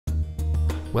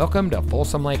Welcome to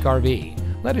Folsom Lake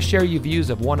RV. Let us share you views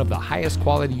of one of the highest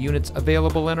quality units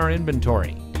available in our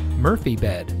inventory. Murphy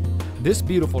bed. This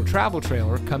beautiful travel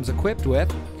trailer comes equipped with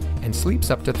and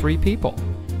sleeps up to 3 people.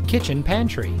 Kitchen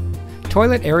pantry.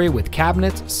 Toilet area with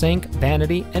cabinets, sink,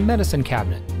 vanity, and medicine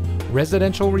cabinet.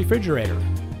 Residential refrigerator.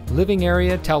 Living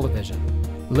area television.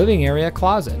 Living area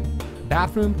closet.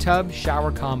 Bathroom tub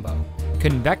shower combo.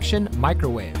 Convection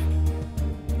microwave.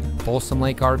 Folsom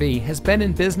Lake RV has been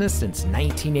in business since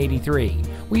 1983.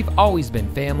 We've always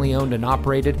been family owned and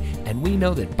operated, and we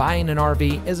know that buying an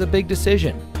RV is a big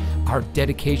decision. Our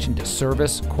dedication to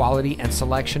service, quality, and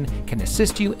selection can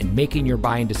assist you in making your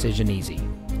buying decision easy.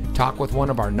 Talk with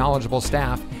one of our knowledgeable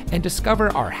staff and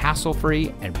discover our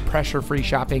hassle-free and pressure-free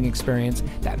shopping experience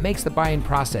that makes the buying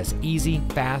process easy,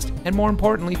 fast, and more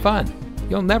importantly, fun.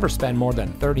 You'll never spend more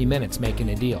than 30 minutes making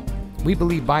a deal. We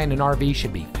believe buying an RV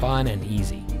should be fun and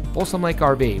easy. Folsom Lake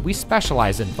RV, we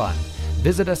specialize in fun.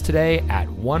 Visit us today at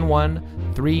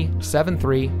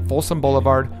 11373 Folsom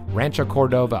Boulevard, Rancho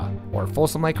Cordova, or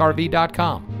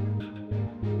folsomlakerv.com.